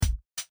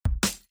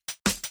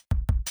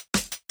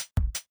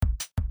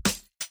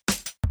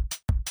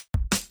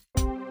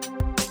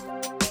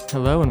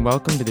Hello and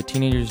welcome to the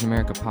Teenagers in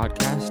America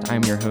podcast.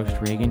 I'm your host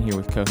Reagan here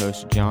with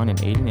co-hosts John and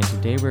Aiden, and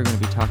today we're going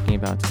to be talking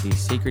about the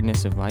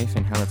sacredness of life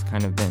and how it's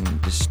kind of been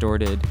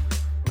distorted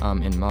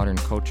in modern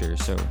culture.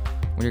 So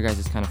what are your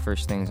guys' kind of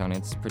first things on it?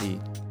 It's a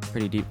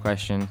pretty deep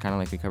question, kind of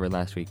like we covered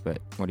last week, but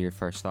what are your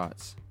first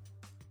thoughts?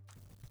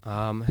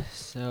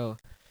 The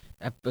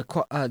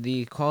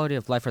quality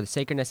of life or the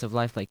sacredness of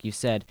life, like you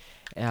said,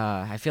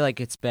 I feel like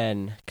it's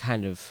been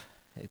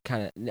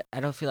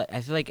I feel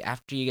like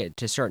after you get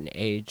to a certain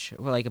age,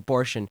 well, like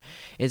abortion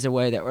is a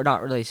way that we're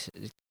not really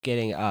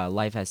getting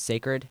life as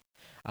sacred.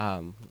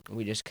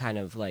 We just kind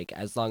of like,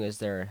 as long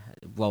as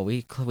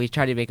we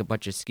try to make a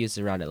bunch of excuses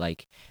around it,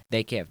 like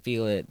they can't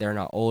feel it, they're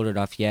not old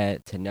enough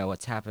yet to know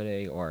what's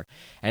happening or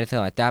anything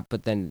like that.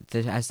 But then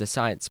as the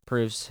science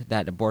proves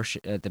that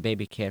the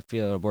baby can't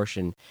feel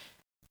abortion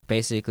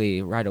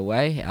basically right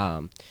away,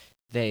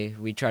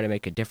 we try to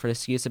make a different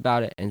excuse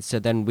about it, and so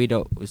then we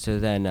don't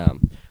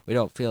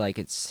feel like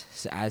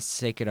it's as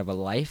sacred of a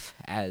life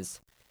as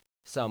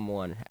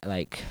someone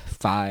like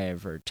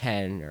 5 or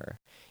 10 or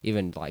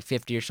even like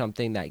 50 or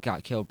something that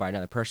got killed by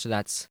another person.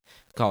 That's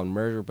called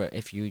murder, but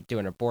if you do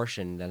an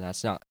abortion, then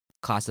that's not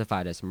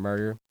classified as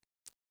murder.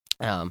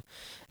 But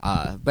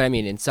I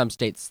mean, in some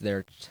states,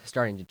 they're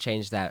starting to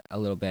change that a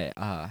little bit.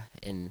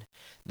 And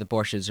the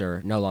abortions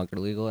are no longer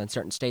legal in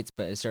certain states,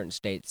 but in certain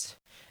states,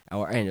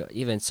 and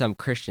even some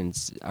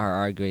Christians are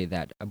arguing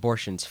that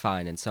abortion's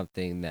fine and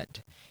something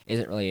that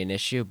isn't really an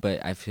issue.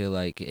 But I feel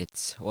like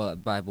the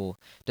Bible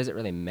doesn't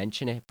really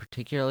mention it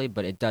particularly,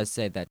 but it does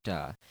say that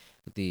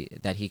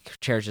that He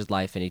cherishes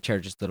life and He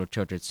cherishes little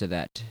children,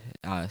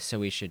 so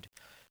we should.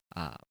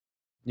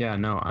 Yeah,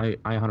 no, I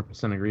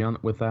 100% agree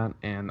with that,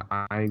 and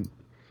I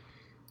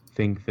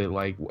think that,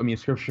 like, I mean,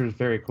 Scripture is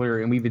very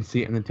clear, and we even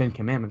see it in the Ten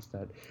Commandments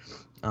that,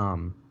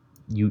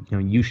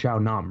 you shall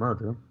not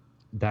murder.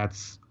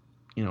 That's,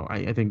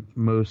 I think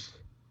most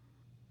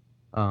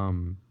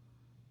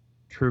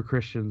true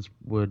Christians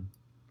would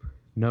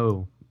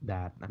know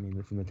that. I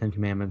mean, from the Ten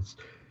Commandments,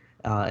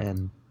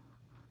 and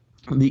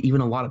even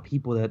a lot of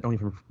people that don't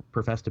even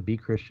profess to be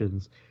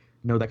Christians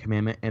know that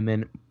commandment, and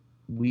then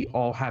we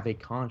all have a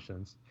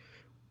conscience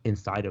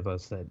inside of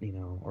us that,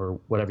 or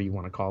whatever you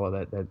want to call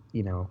it, that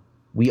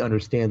we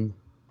understand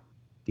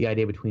the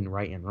idea between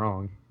right and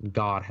wrong.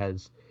 God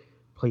has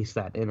placed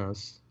that in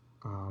us,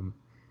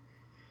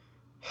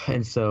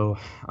 and so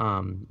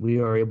we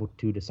are able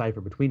to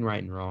decipher between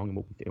right and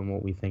wrong, and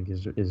what we think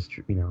is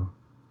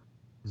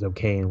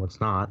okay and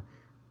what's not.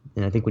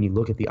 And I think when you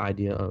look at the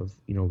idea of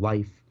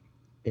life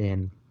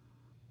and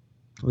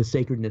the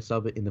sacredness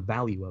of it and the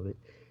value of it,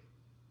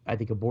 I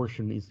think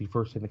abortion is the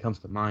first thing that comes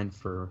to mind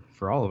for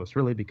all of us,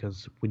 really,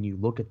 because when you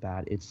look at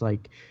that, it's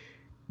like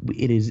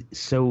it is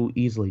so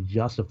easily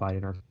justified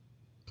in our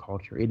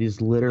culture. It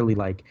is literally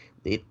like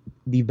the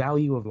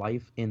value of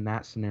life in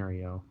that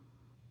scenario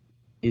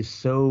is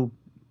so,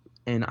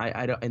 and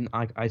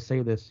I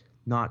say this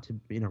not to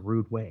in a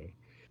rude way,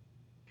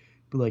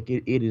 but like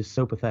it is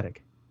so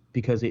pathetic,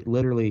 because it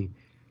literally,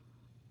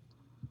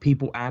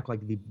 people act like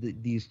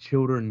these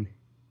children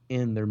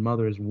in their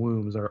mother's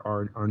wombs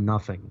are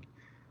nothing.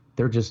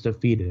 They're just a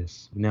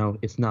fetus.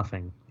 It's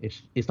nothing.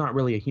 It's not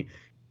really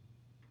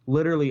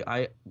literally,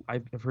 I've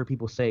heard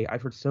people say,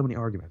 I've heard so many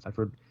arguments.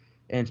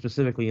 And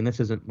specifically, and this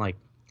isn't like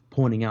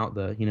pointing out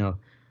the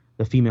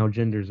female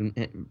genders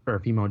or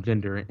female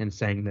gender and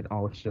saying that,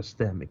 oh, it's just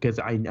them, because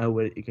I know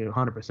it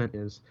 100%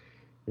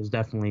 is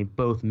definitely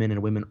both men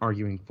and women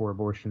arguing for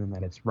abortion and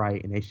that it's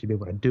right and they should be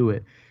able to do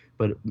it.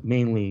 But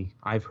mainly,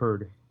 I've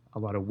heard a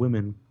lot of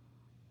women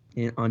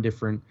on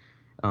different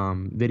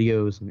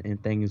videos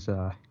and things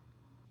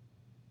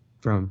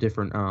from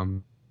different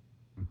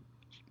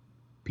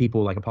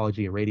people like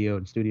Apologia Radio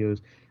and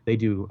Studios. They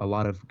do a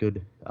lot of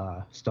good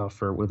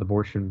stuff with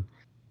abortion.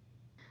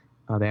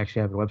 They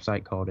actually have a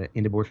website called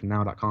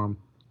endabortionnow.com,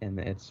 and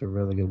it's a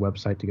really good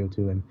website to go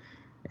to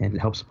and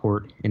help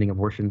support ending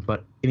abortion.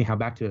 But anyhow,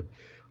 back to what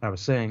I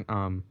was saying.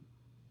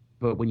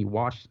 But when you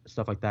watch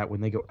stuff like that, when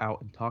they go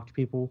out and talk to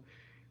people,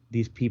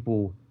 these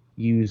people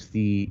use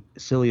the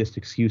silliest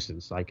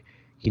excuses. Like,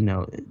 they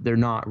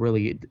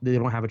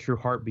don't have a true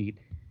heartbeat,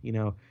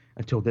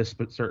 until this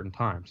certain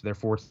time. So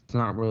therefore, it's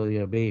not really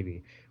a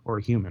baby or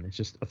a human. It's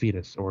just a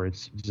fetus, or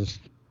it's just,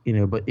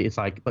 but it's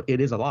like, but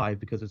it is alive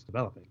because it's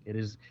developing. It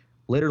is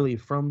literally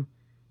from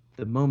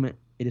the moment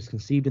it is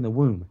conceived in the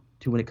womb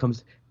to when it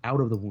comes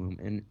out of the womb,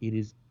 and it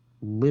is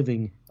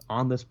living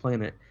on this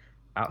planet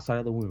outside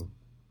of the womb.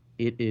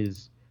 It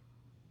is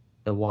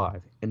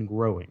alive and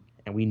growing.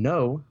 And we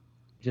know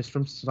just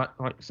from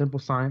like simple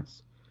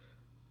science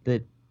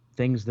that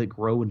things that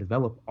grow and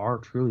develop are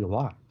truly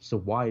alive. So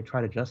why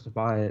try to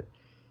justify it?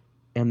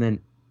 And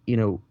then,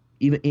 and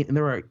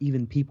there are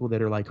even people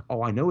that are like,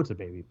 oh, I know it's a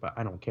baby, but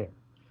I don't care.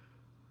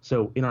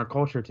 So in our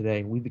culture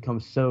today, we've become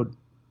so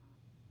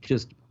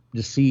just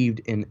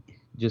deceived and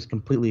just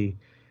completely,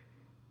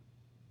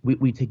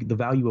 we take the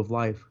value of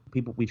life.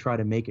 We try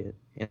to make it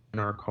in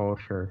our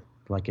culture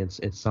like it's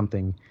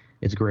something,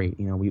 it's great.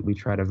 We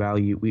try to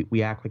value,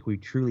 we act like we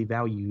truly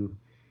value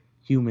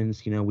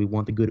humans, we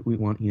want the good, we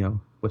want,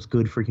 what's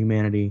good for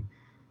humanity.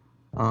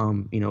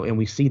 And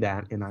we see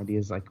that in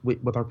ideas like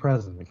with our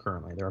president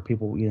currently. There are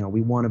people,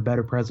 we want a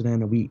better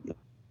president, and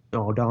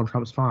Donald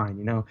Trump's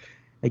fine,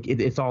 like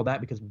it's all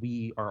that because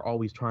we are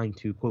always trying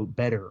to quote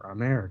better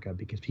America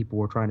because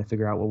people are trying to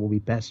figure out what will be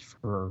best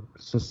for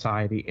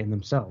society and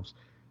themselves,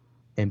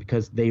 and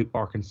because they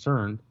are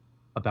concerned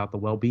about the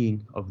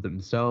well-being of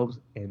themselves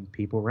and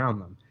people around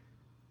them.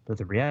 But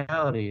the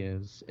reality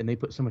is, and they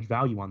put so much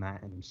value on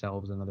that and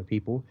themselves and other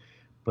people,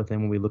 but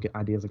then when we look at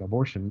ideas like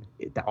abortion,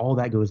 all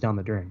that goes down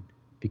the drain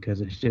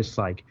because it's just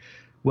like,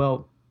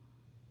 well,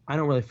 I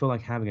don't really feel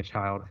like having a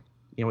child.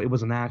 It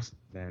was an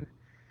accident,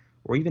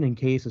 or even in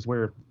cases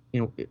where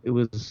it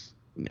was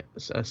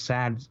a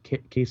sad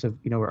case of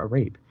a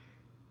rape.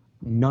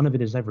 None of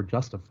it is ever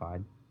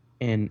justified,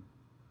 and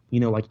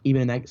like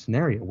even in that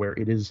scenario where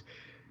it is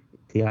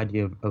the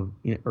idea of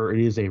or it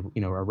is a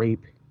a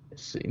rape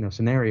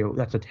scenario,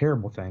 that's a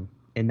terrible thing,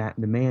 and that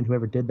the man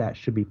whoever did that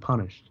should be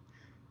punished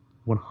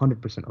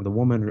 100%, or the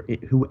woman or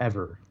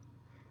whoever.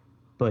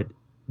 But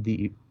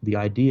the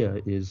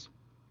idea is,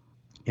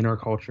 in our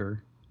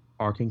culture,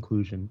 our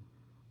conclusion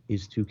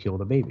is to kill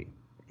the baby.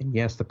 And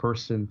yes, the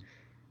person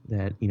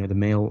that the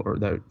male, or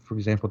that, for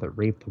example, that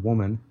raped the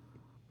woman,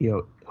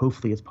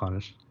 hopefully is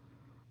punished.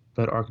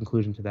 But our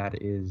conclusion to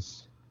that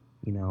is,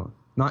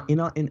 not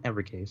in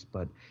every case,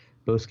 but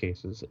most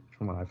cases,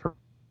 from what I've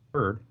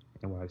heard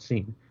and what I've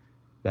seen,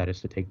 that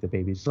is to take the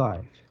baby's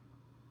life.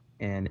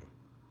 And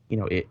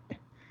it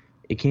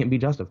can't be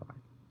justified.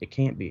 It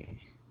can't be.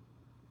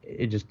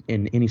 It just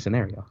in any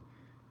scenario.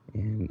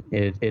 And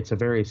it's a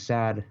very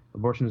sad.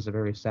 Abortion is a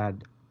very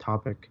sad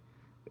topic,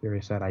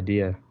 very sad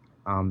idea,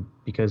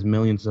 because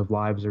millions of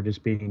lives are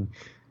just being,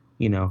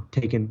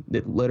 taken.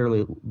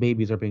 Literally,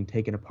 babies are being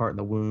taken apart in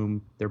the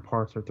womb. Their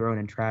parts are thrown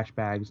in trash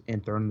bags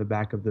and thrown in the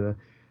back of the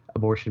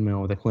abortion mill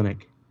or the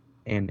clinic,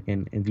 and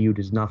viewed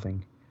as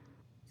nothing.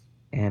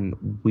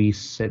 And we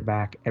sit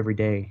back every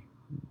day,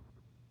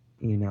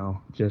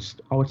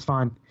 just, oh, it's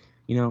fine.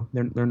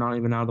 They're not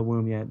even out of the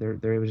womb yet.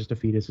 It was just a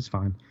fetus. It's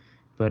fine.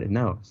 But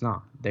no, it's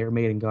not. They're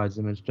made in God's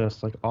image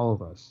just like all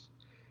of us.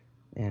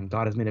 And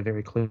God has made it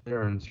very clear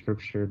in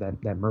Scripture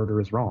that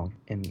murder is wrong.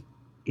 And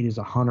it is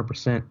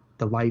 100%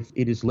 the life.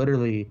 It is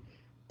literally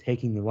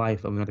taking the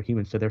life of another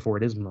human. So therefore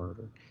it is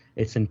murder.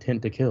 It's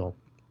intent to kill.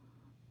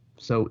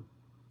 So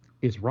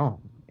it's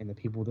wrong. And the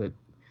people that,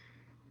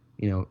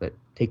 that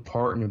take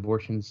part in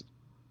abortions,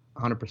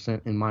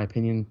 100%, in my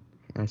opinion,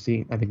 I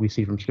think we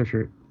see from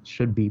Scripture,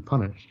 should be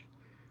punished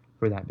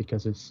for that,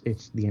 because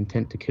it's the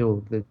intent to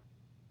kill the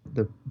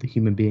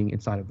human being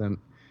inside of them.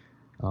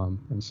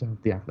 And so,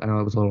 yeah, I know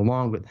it was a little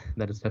long, but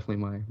that is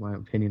definitely my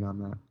opinion on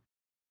that.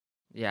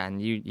 Yeah,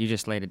 and you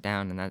just laid it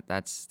down, and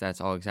that's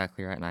all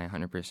exactly right, and I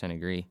 100%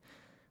 agree.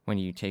 When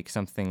you take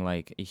something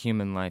like a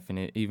human life,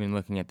 and even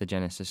looking at the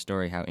Genesis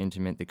story, how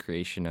intimate the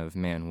creation of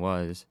man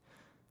was,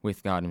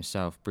 with God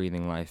Himself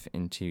breathing life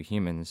into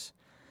humans,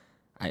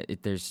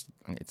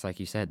 it's like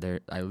you said,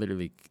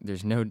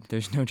 there's no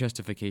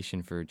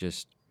justification for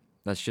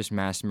let's just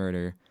mass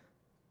murder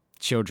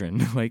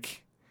children.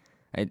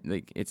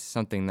 It's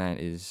something that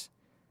is,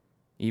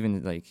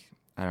 even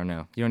I don't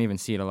know, you don't even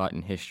see it a lot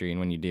in history, and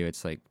when you do,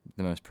 it's like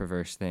the most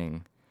perverse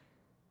thing.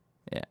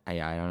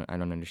 Yeah, I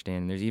don't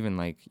understand. There's even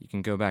you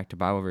can go back to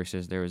Bible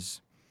verses. There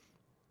was,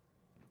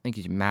 I think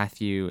it's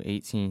Matthew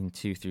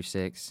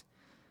 18:2-6,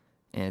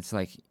 and it's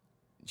like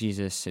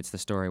Jesus. It's the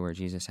story where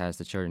Jesus has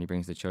the children. He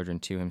brings the children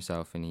to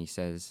Himself, and He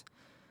says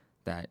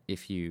that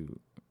if you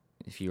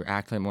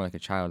act more like a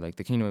child,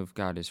 the kingdom of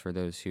God is for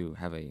those who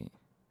have a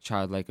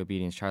childlike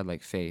obedience,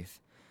 childlike faith.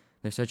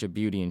 There's such a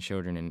beauty in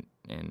children,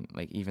 and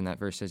even that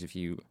verse says, if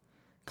you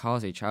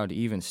cause a child to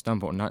even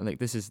stumble, not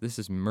this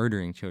is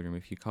murdering children, but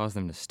if you cause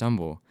them to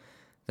stumble,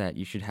 that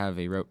you should have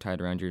a rope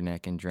tied around your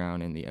neck and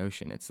drown in the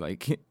ocean. It's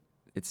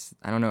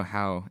I don't know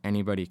how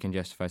anybody can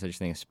justify such a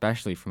thing,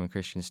 especially from a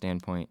Christian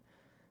standpoint,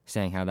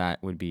 saying how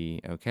that would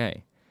be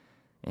okay.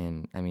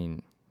 And I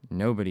mean,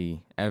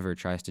 nobody ever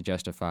tries to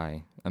justify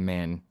a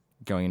man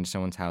going into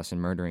someone's house and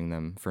murdering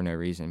them for no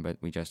reason, but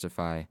we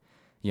justify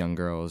young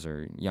girls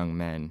or young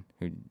men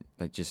who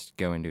just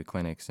go into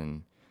clinics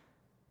and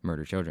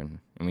murder children.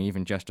 And we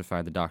even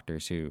justify the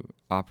doctors who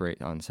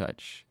operate on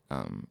such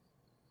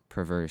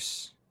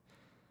perverse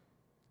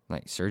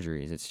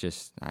surgeries. It's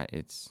just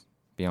it's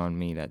beyond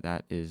me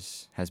that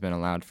has been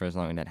allowed for as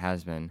long as that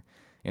has been,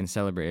 and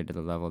celebrated to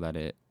the level that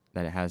it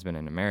has been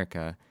in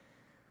America.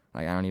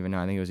 I don't even know.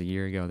 I think it was a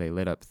year ago they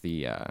lit up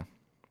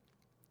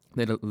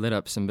lit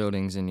up some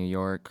buildings in New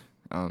York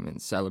in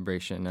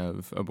celebration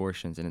of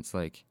abortions, and it's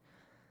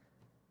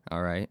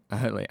all right.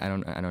 I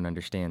don't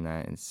understand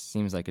that. It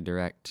seems like a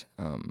direct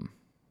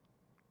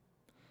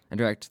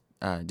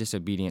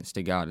disobedience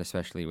to God,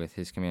 especially with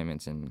His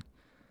commandments, and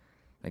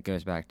that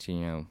goes back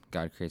to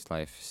God creates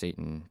life,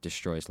 Satan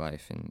destroys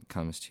life, and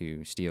comes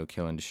to steal,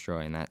 kill, and destroy,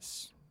 and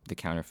that's the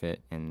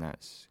counterfeit, and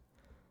that's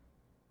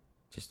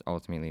just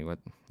ultimately what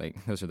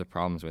those are the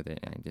problems with it.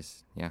 And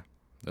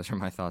those are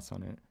my thoughts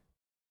on it.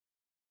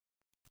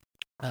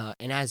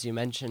 And as you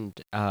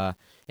mentioned,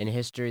 in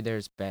history,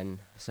 there's been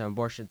some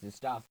abortions and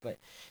stuff. But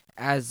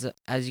as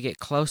you get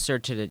closer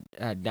to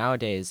the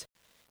nowadays,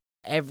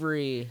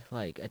 every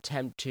like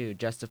attempt to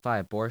justify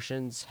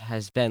abortions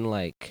has been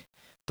like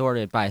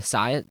thwarted by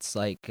science.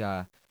 Like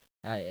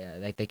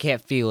they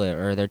can't feel it,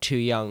 or they're too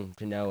young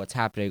to know what's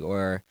happening,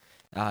 or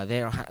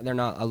they're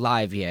not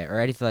alive yet, or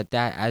anything like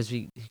that. As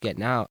we get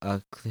now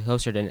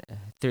closer to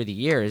through the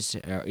years,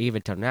 or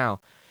even till now,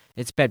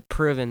 it's been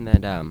proven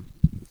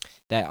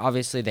that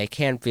obviously they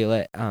can feel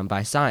it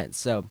by science.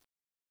 So,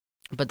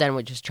 but then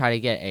we just try to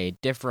get a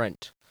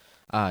different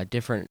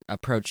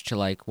approach to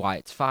like why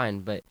it's fine,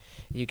 but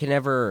you can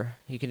never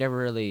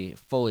really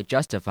fully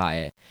justify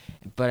it.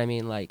 But I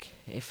mean, like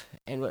if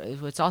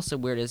and what's also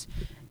weird is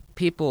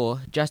people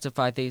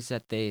justify things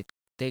that they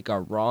think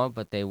are wrong,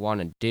 but they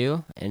want to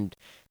do, and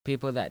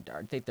people that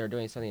think they're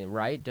doing something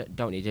right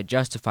don't need to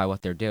justify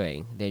what they're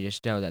doing. They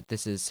just know that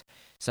this is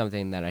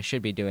something that I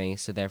should be doing,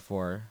 so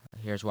therefore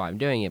here's why I'm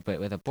doing it. But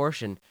with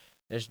abortion,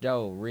 there's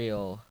no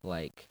real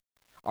like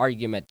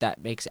argument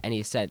that makes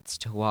any sense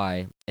to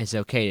why it's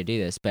okay to do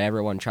this, but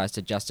everyone tries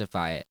to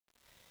justify it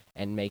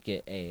and make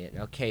it an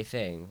okay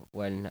thing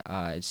when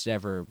it's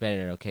never been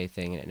an okay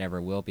thing, and it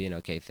never will be an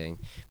okay thing,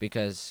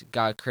 because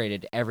God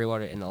created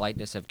everyone in the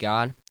likeness of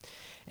God.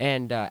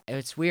 And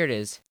what's weird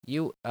is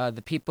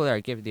the people that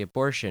are giving the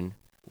abortion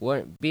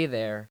wouldn't be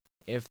there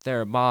if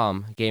their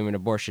mom gave an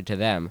abortion to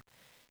them.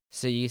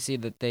 So you see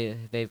that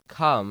they've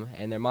come,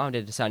 and their mom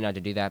did decide not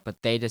to do that,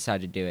 but they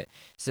decided to do it.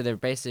 So they're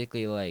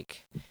basically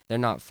like they're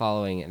not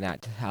following in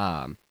that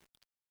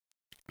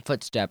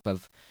footstep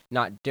of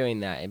not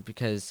doing that, and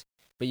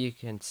but you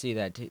can see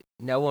that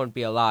no one would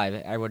be alive.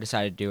 Everyone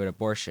decided to do an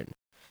abortion.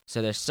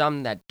 So there's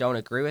some that don't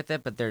agree with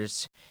it, but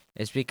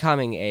it's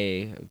becoming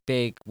a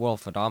big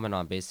world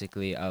phenomenon,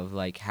 basically, of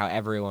like how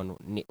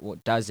everyone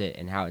does it,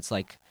 and how it's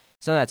like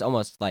something that's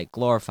almost like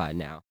glorified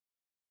now.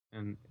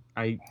 And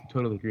I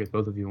totally agree with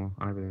both of you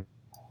on everything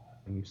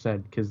you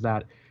said, because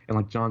that, and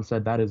like John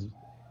said,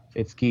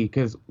 it's key,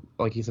 because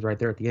like he said right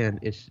there at the end,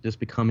 it's just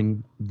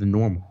becoming the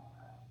normal.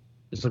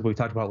 Just like we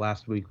talked about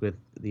last week with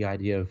the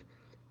idea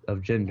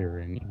of gender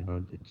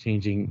and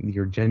changing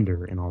your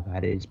gender and all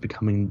that. It's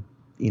becoming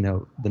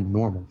the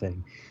normal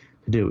thing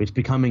to do. It's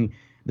becoming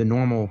the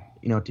normal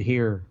to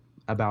hear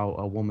about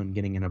a woman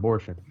getting an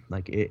abortion.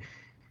 Like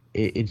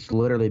it's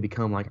literally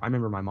become like, I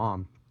remember my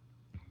mom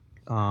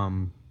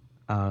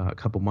a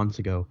couple months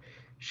ago,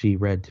 she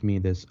read to me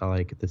this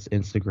this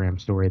Instagram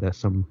story that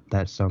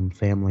some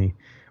family,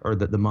 or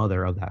the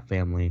mother of that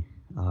family,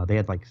 they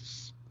had like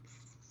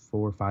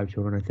 4 or 5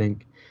 children, I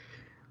think.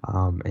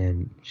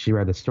 And she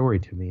read the story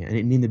to me, and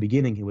in the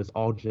beginning, it was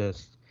all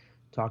just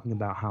talking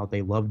about how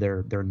they loved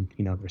their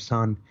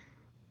son,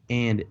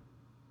 and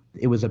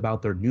it was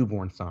about their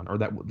newborn son, or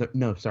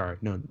no, sorry,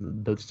 no,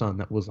 the son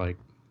that was like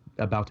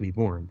about to be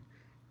born,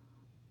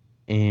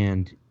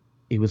 and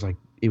it was like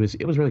it was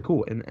really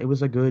cool, and it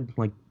was a good,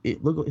 like,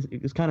 it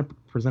was kind of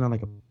presented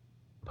like a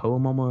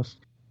poem almost,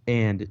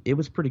 and it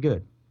was pretty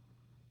good,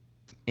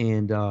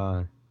 and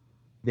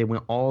they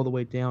went all the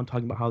way down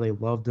talking about how they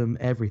loved him,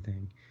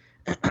 everything.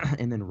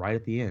 And then right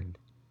at the end,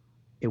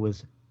 it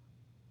was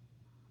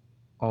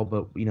all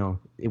but,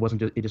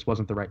 it just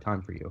wasn't the right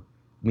time for you.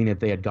 Meaning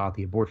that they had got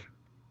the abortion.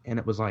 And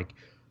it was like,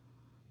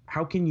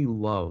 how can you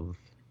love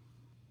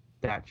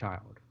that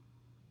child?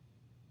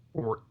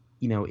 Or,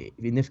 and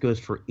this goes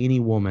for any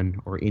woman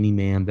or any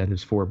man that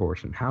is for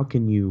abortion. How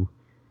can you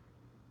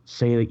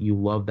say that you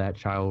love that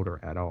child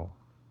or at all,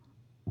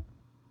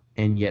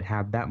 and yet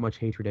have that much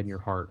hatred in your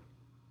heart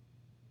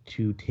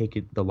to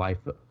take the life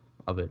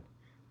of it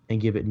and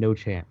give it no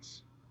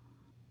chance?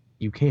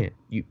 You can't.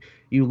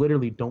 You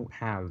literally don't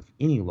have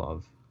any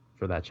love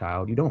for that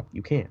child. You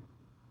can't.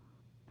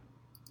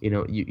 You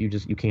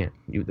can't.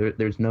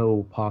 There's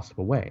no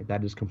possible way.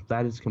 That is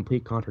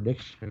complete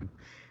contradiction.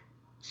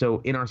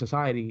 So in our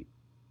society,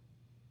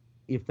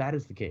 if that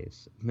is the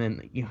case,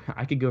 then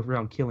I could go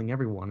around killing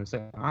everyone and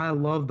say I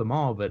love them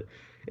all, but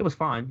it was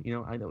fine.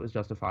 I know it was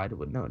justified.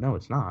 But no,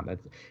 it's not.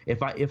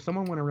 If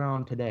someone went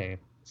around today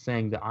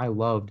saying that I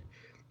love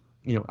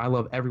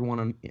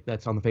everyone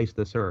that's on the face of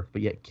this earth,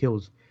 but yet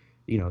kills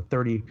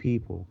 30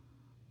 people,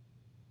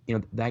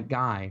 that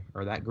guy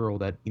or that girl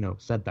that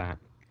said that,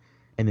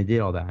 and they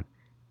did all that,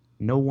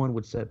 no one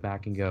would sit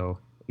back and go,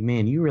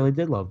 man, you really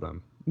did love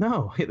them.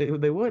 No,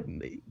 they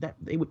wouldn't.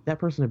 That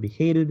person would be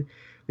hated.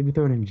 They'd be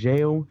thrown in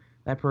jail.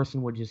 That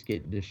person would just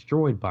get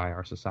destroyed by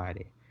our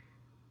society,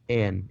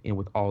 and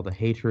with all the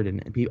hatred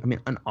and people, I mean,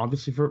 and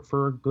obviously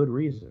for a good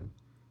reason.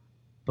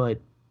 But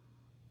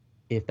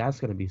if that's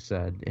going to be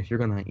said, if you're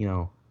going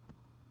to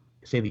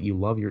say that you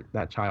love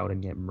that child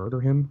and yet murder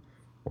him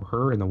or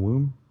her in the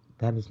womb,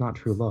 that is not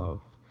true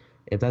love.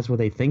 If that's what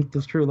they think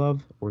is true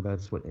love, or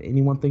that's what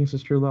anyone thinks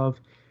is true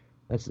love,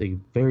 that's a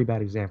very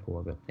bad example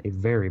of it. A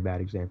very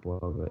bad example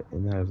of it.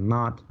 And that is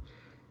not,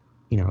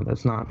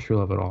 that's not true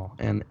love at all.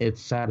 And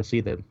it's sad to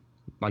see that,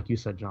 like you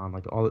said, John,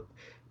 like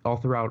all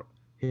throughout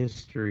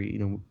history,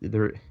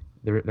 there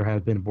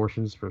have been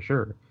abortions for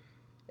sure.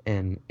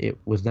 And it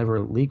was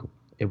never legal.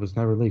 It was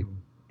never legal.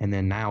 And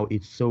then now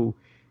it's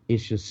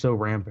just so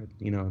rampant.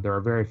 There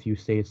are very few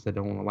states that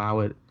don't allow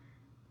it.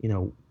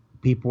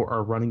 People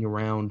are running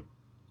around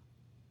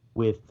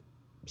with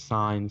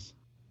signs,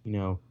 you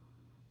know,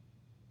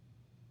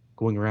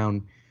 going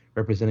around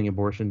representing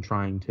abortion,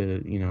 trying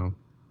to,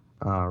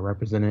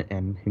 represent it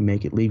and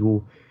make it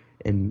legal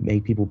and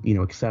make people,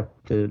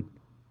 accept it.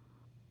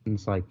 And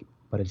it's like,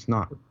 but it's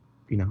not,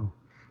 you know,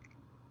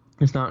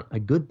 it's not a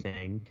good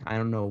thing. I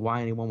don't know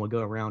why anyone would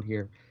go around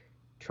here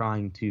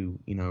trying to,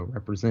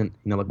 represent,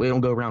 like we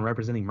don't go around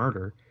representing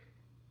murder,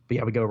 but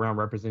yeah, we go around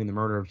representing the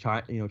murder of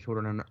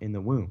children in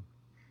the womb.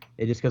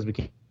 It just because we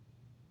can't,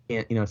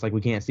 it's like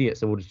we can't see it,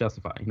 so we'll just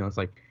justify. It's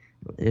like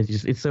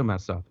it's so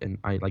messed up. And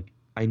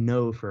I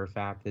know for a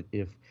fact that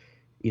if,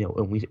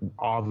 and we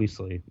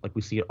obviously like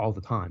we see it all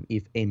the time.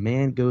 If a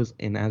man goes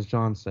and as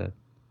John said,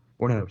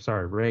 or no,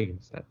 sorry,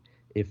 Reagan said,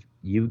 if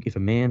a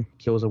man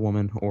kills a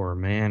woman or a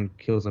man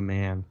kills a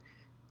man,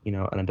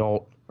 an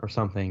adult or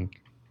something,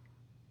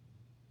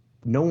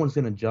 no one's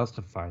going to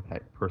justify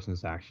that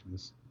person's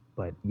actions.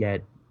 But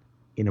yet,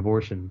 in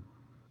abortion,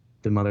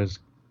 the mother's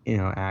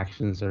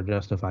actions are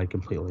justified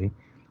completely,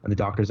 and the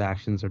doctor's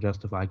actions are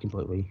justified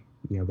completely.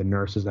 The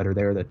nurses that are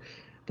there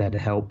that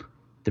help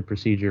the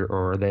procedure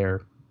or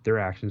their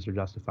actions are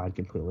justified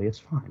completely. It's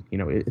fine.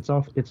 It's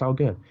all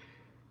good.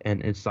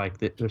 And it's like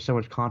there's so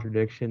much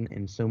contradiction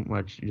and so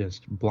much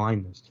just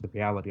blindness to the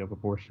reality of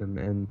abortion,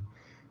 and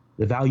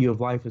the value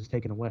of life is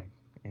taken away,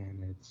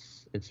 and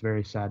it's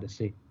very sad to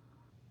see.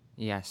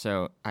 Yeah,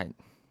 so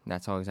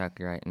that's all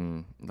exactly right,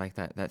 and like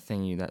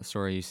that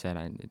story you said,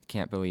 I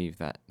can't believe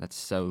that's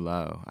so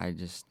low.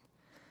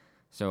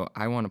 So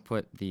I want to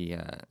put the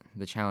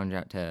challenge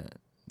out to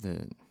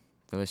the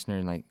listener,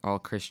 and like all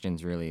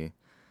Christians really,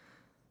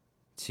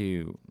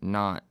 to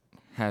not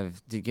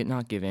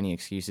give any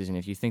excuses. And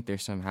if you think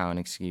there's somehow an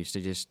excuse,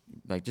 to just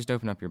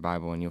open up your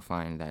Bible and you'll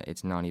find that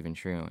it's not even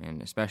true.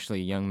 And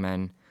especially young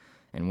men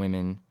and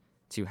women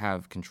to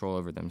have control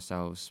over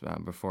themselves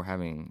before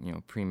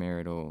having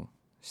premarital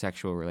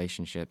sexual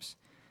relationships,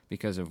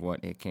 because of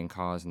what it can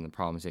cause and the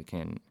problems it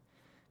can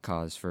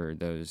cause for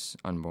those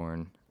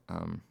unborn.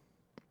 And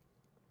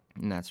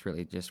that's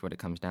really just what it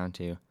comes down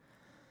to.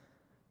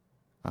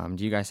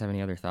 Do you guys have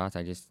any other thoughts?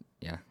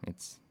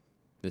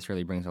 This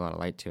really brings a lot of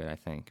light to it, I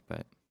think.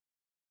 But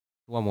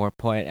one more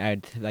point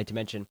I'd like to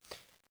mention: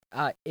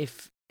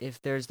 if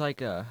there's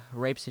like a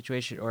rape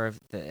situation, or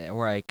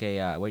like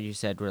a what you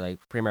said were like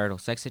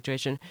premarital sex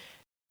situation,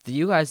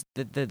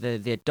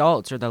 the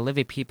adults or the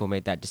living people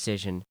made that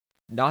decision,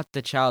 not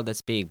the child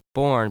that's being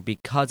born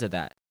because of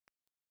that.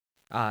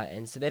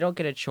 And so they don't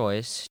get a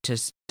choice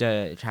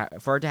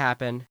for it to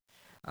happen,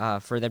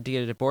 for them to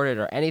get aborted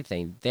or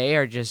anything. They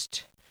are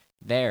just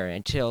there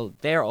until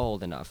they're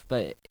old enough.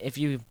 But if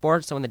you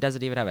abort someone that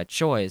doesn't even have a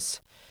choice,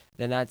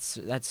 then that's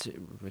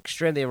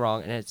extremely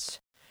wrong, and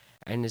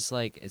it's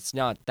like it's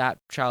not that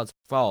child's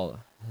fault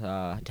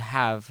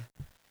to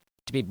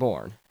be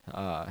born.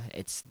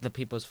 It's the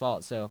people's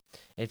fault. So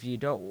if you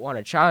don't want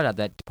a child at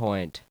that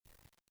point,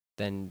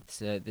 then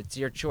it's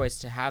your choice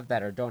to have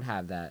that or don't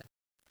have that.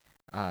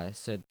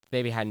 So the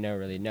baby had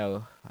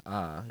no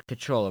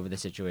control over the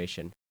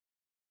situation.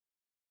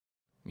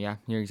 Yeah,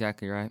 you're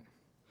exactly right.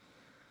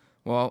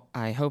 Well,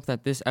 I hope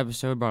that this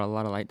episode brought a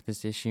lot of light to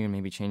this issue and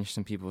maybe changed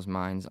some people's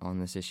minds on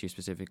this issue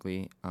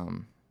specifically.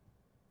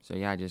 So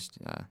yeah, just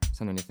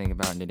something to think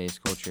about in today's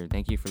culture.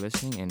 Thank you for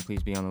listening, and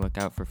please be on the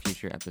lookout for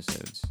future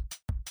episodes.